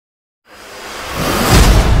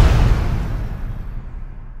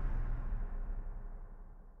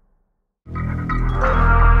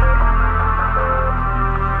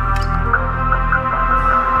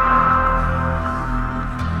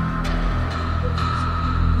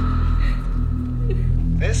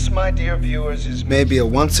This, my dear viewers, is maybe a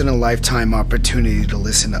once-in-a-lifetime opportunity to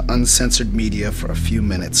listen to uncensored media for a few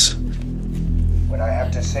minutes. What I have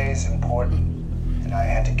to say is important, and I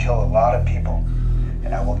had to kill a lot of people,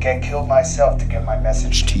 and I will get killed myself to get my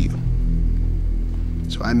message to you.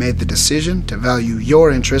 So I made the decision to value your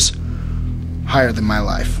interests higher than my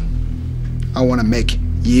life. I want to make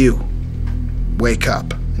you wake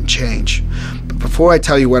up and change. But before I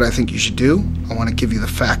tell you what I think you should do, I want to give you the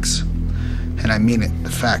facts. And I mean it, the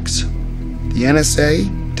facts. The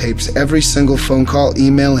NSA tapes every single phone call,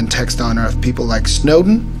 email, and text on Earth. People like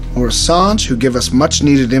Snowden or Assange, who give us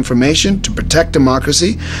much-needed information to protect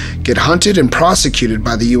democracy, get hunted and prosecuted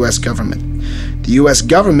by the U.S. government. The U.S.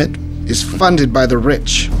 government is funded by the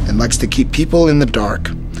rich and likes to keep people in the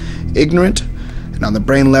dark, ignorant, and on the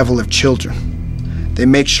brain level of children. They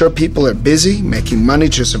make sure people are busy, making money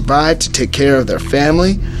to survive, to take care of their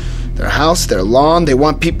family, their house, their lawn. They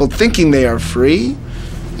want people thinking they are free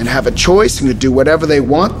and have a choice and can do whatever they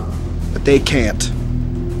want, but they can't.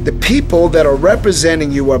 The people that are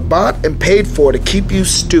representing you are bought and paid for to keep you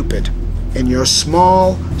stupid in your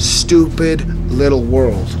small, stupid little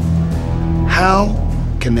world. How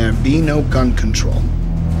can there be no gun control,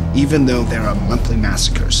 even though there are monthly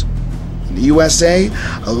massacres? In the USA,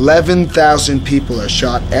 11,000 people are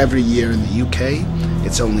shot every year. In the UK,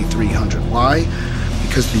 it's only 300. Why?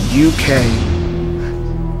 Because the UK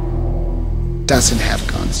doesn't have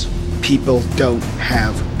guns. People don't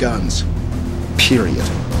have guns. Period.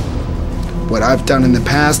 What I've done in the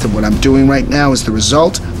past and what I'm doing right now is the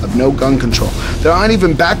result of no gun control. There aren't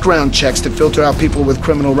even background checks to filter out people with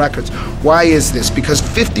criminal records. Why is this? Because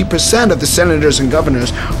 50% of the senators and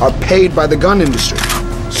governors are paid by the gun industry.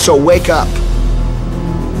 So wake up.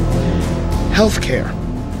 Healthcare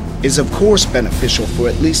is of course beneficial for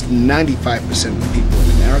at least 95% of the people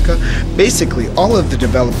in America. Basically, all of the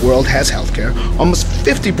developed world has healthcare. Almost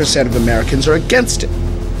 50% of Americans are against it.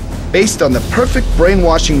 Based on the perfect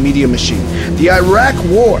brainwashing media machine. The Iraq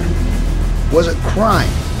War was a crime.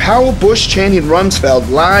 Powell, Bush, Cheney, and Rumsfeld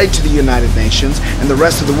lied to the United Nations and the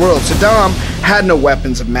rest of the world. Saddam had no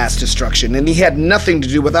weapons of mass destruction, and he had nothing to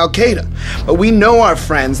do with Al-Qaeda. But we know our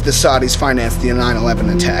friends, the Saudis, financed the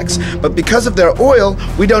 9/11 attacks. But because of their oil,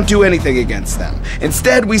 we don't do anything against them.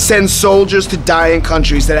 Instead, we send soldiers to die in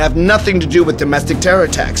countries that have nothing to do with domestic terror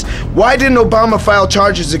attacks. Why didn't Obama file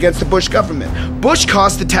charges against the Bush government? Bush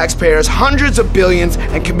cost the taxpayers hundreds of billions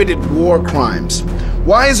and committed war crimes.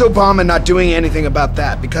 Why is Obama not doing anything about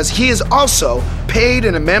that? Because he is also paid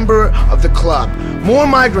and a member of the club. More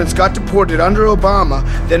migrants got deported under Obama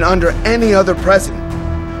than under any other president.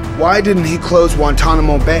 Why didn't he close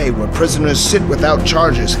Guantanamo Bay, where prisoners sit without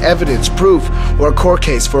charges, evidence, proof, or a court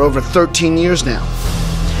case for over 13 years now?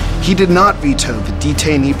 He did not veto the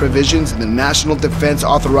detainee provisions in the National Defense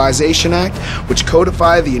Authorization Act, which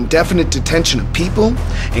codify the indefinite detention of people,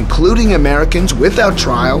 including Americans, without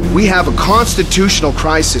trial. We have a constitutional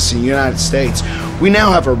crisis in the United States. We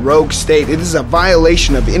now have a rogue state. It is a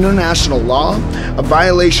violation of international law, a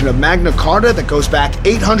violation of Magna Carta that goes back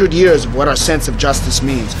 800 years of what our sense of justice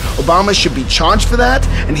means. Obama should be charged for that,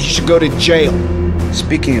 and he should go to jail.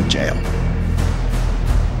 Speaking of jail,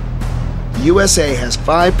 the USA has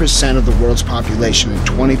 5% of the world's population and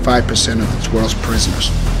 25% of its world's prisoners.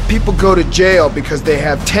 People go to jail because they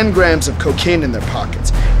have 10 grams of cocaine in their pockets.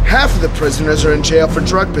 Half of the prisoners are in jail for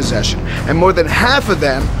drug possession, and more than half of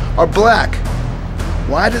them are black.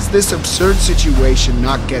 Why does this absurd situation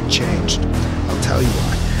not get changed? I'll tell you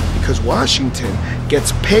why. Because Washington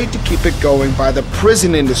gets paid to keep it going by the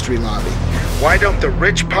prison industry lobby. Why don't the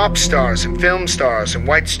rich pop stars and film stars and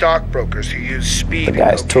white stockbrokers who use speed The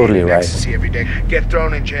guy's totally right. every day get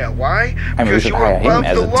thrown in jail? Why? I mean, we should hire him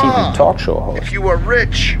as a TV talk show host. If you are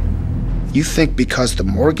rich. You think because the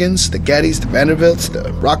Morgans, the Gettys, the Vanderbilts,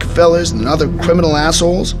 the Rockefellers, and other criminal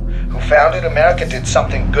assholes who founded America did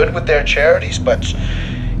something good with their charities, but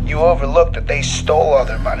you overlooked that they stole all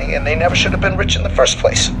their money and they never should have been rich in the first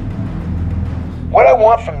place. What I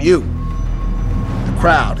want from you, the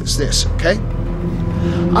crowd, is this, okay?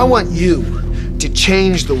 I want you to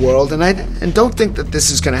change the world, and don't think that this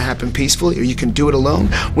is going to happen peacefully or you can do it alone.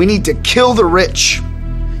 We need to kill the rich.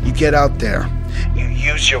 You get out there, you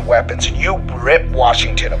use your weapons, and you rip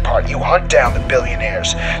Washington apart. You hunt down the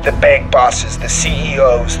billionaires, the bank bosses, the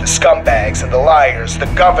CEOs, the scumbags, and the liars, the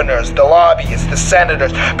governors, the lobbyists, the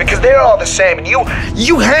senators, because they're all the same, and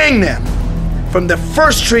you hang them from the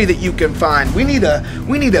first tree that you can find. We need a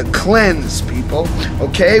cleanse, people,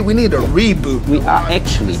 okay? We need a reboot. We are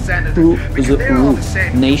actually through the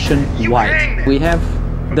roof nationwide. We have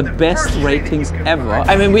the best ratings ever.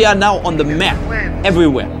 I mean, we are now on the map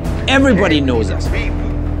everywhere. Everybody knows us.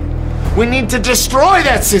 We need to destroy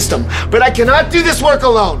that system, but I cannot do this work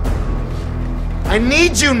alone. I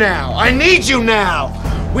need you now. I need you now.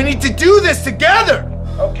 We need to do this together.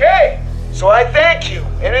 Okay, so I thank you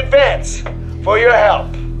in advance for your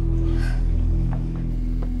help.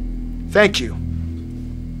 Thank you.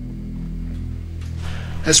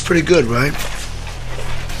 That's pretty good, right?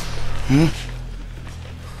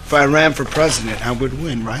 If I ran for president, I would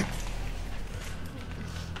win, right?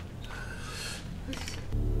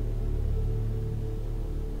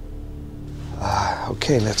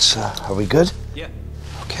 Okay, let's, are we good? Yeah.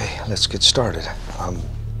 Okay, let's get started.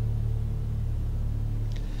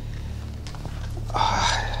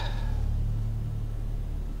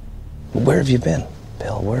 Where have you been,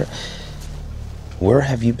 Bill? Where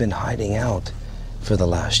have you been hiding out for the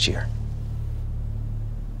last year?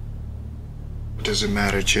 Does it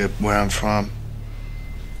matter, Chip, where I'm from?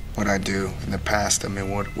 What I do in the past? I mean,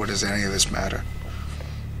 what does any of this matter?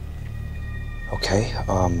 Okay,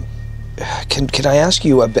 can I ask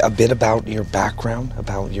you a bit about your background,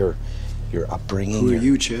 about your upbringing? Who are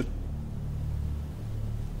you, Chip?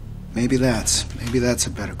 Maybe that's a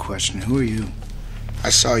better question. Who are you? I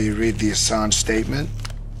saw you read the Assange statement.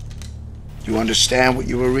 You understand what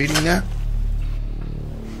you were reading there?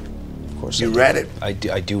 Of course, you read it. I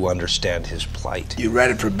do understand his plight. You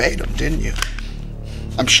read it verbatim, didn't you?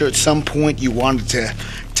 I'm sure at some point you wanted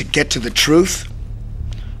to get to the truth,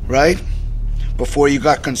 right? Before you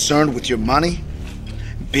got concerned with your money,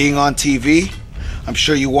 being on TV. I'm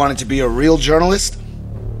sure you wanted to be a real journalist.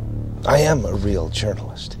 I am a real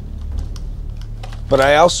journalist. But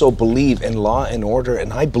I also believe in law and order,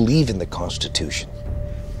 and I believe in the Constitution.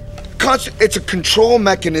 It's a control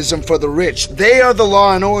mechanism for the rich. They are the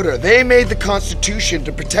law and order. They made the Constitution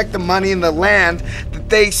to protect the money and the land that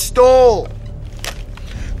they stole.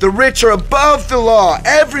 The rich are above the law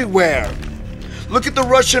everywhere. Look at the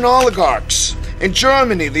Russian oligarchs. In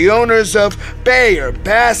Germany, the owners of Bayer,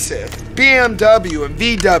 BASF, BMW, and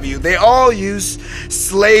VW, they all use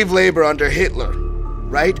slave labor under Hitler,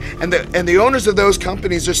 right? And the owners of those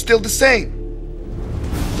companies are still the same.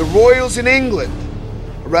 The royals in England,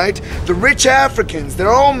 right? The rich Africans, they're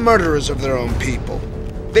all murderers of their own people.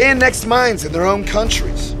 They annex mines in their own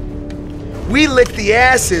countries. We lick the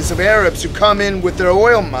asses of Arabs who come in with their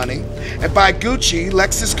oil money and buy Gucci,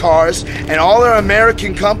 Lexus cars, and all our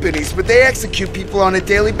American companies, but they execute people on a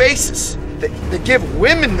daily basis. They give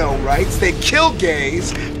women no rights, they kill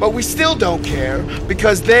gays, but we still don't care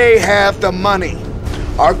because they have the money.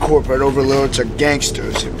 Our corporate overlords are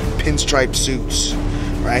gangsters in pinstripe suits,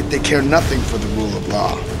 right? They care nothing for the rule of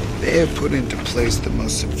law. They have put into place the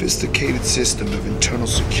most sophisticated system of internal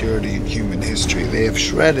security in human history. They have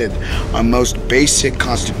shredded our most basic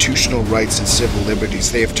constitutional rights and civil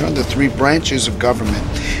liberties. They have turned the three branches of government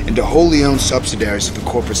into wholly owned subsidiaries of the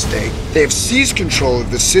corporate state. They have seized control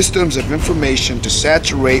of the systems of information to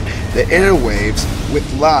saturate the airwaves with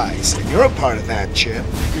lies. And you're a part of that, Chip.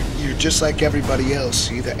 You're just like everybody else.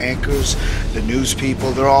 See, the anchors, the news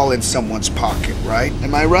people, they're all in someone's pocket, right?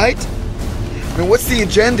 Am I right? I mean, what's the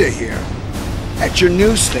agenda here at your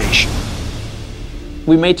news station?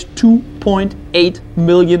 We made $2.8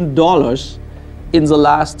 million in the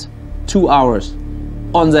last 2 hours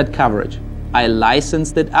on that coverage. I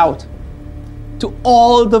licensed it out to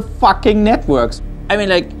all the fucking networks. I mean,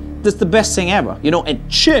 like, that's the best thing ever, you know? And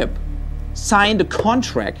Chip signed a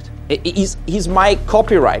contract. He's my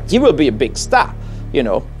copyright. He will be a big star, you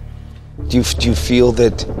know? Do you feel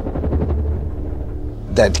that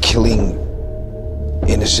killing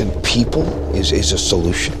innocent people is a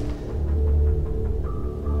solution?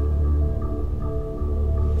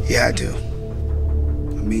 Yeah, I do.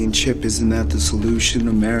 I mean, Chip, isn't that the solution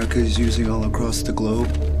America is using all across the globe?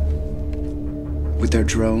 With their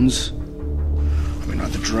drones? I mean, are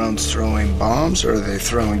the drones throwing bombs or are they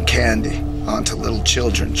throwing candy onto little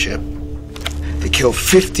children, Chip? They kill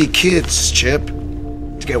 50 kids, Chip,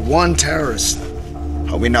 to get one terrorist.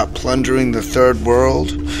 Are we not plundering the third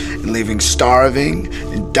world and leaving starving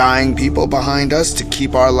and dying people behind us to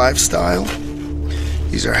keep our lifestyle?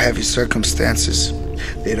 These are heavy circumstances.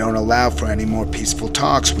 They don't allow for any more peaceful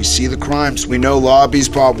talks. We see the crimes. We know lobbies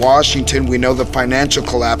bought Washington. We know the financial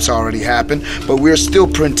collapse already happened, but we're still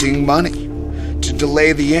printing money to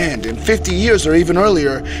delay the end. In 50 years or even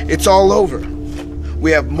earlier, it's all over.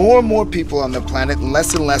 We have more and more people on the planet and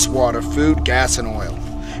less water, food, gas, and oil.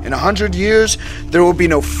 In 100 years, there will be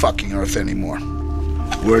no fucking Earth anymore.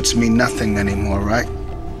 Words mean nothing anymore, right?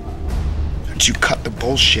 Don't you cut the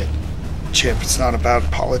bullshit. Chip, it's not about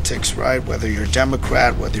politics, right? Whether you're a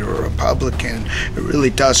Democrat, whether you're a Republican, it really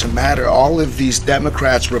doesn't matter. All of these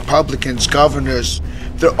Democrats, Republicans, governors,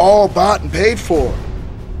 they're all bought and paid for.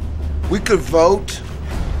 We could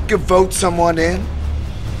vote someone in.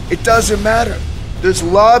 It doesn't matter. There's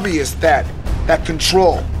lobbyists that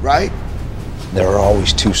control, right? There are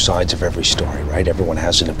always two sides of every story, right? Everyone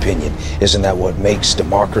has an opinion. Isn't that what makes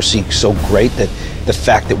democracy so great? That the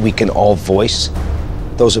fact that we can all voice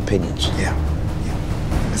those opinions. Yeah.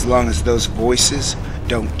 As long as those voices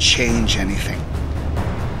don't change anything.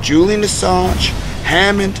 Julian Assange,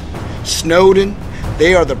 Hammond, Snowden,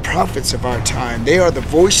 they are the prophets of our time. They are the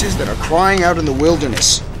voices that are crying out in the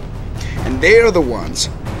wilderness. And they are the ones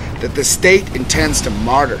that the state intends to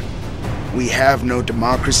martyr. We have no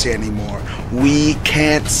democracy anymore. We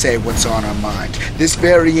can't say what's on our mind. This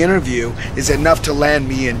very interview is enough to land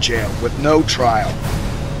me in jail with no trial.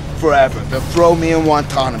 Forever. They'll throw me in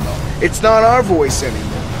Guantanamo. It's not our voice anymore.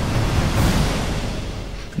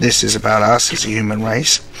 This is about us as a human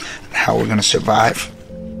race and how we're going to survive.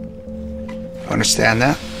 Understand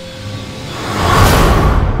that?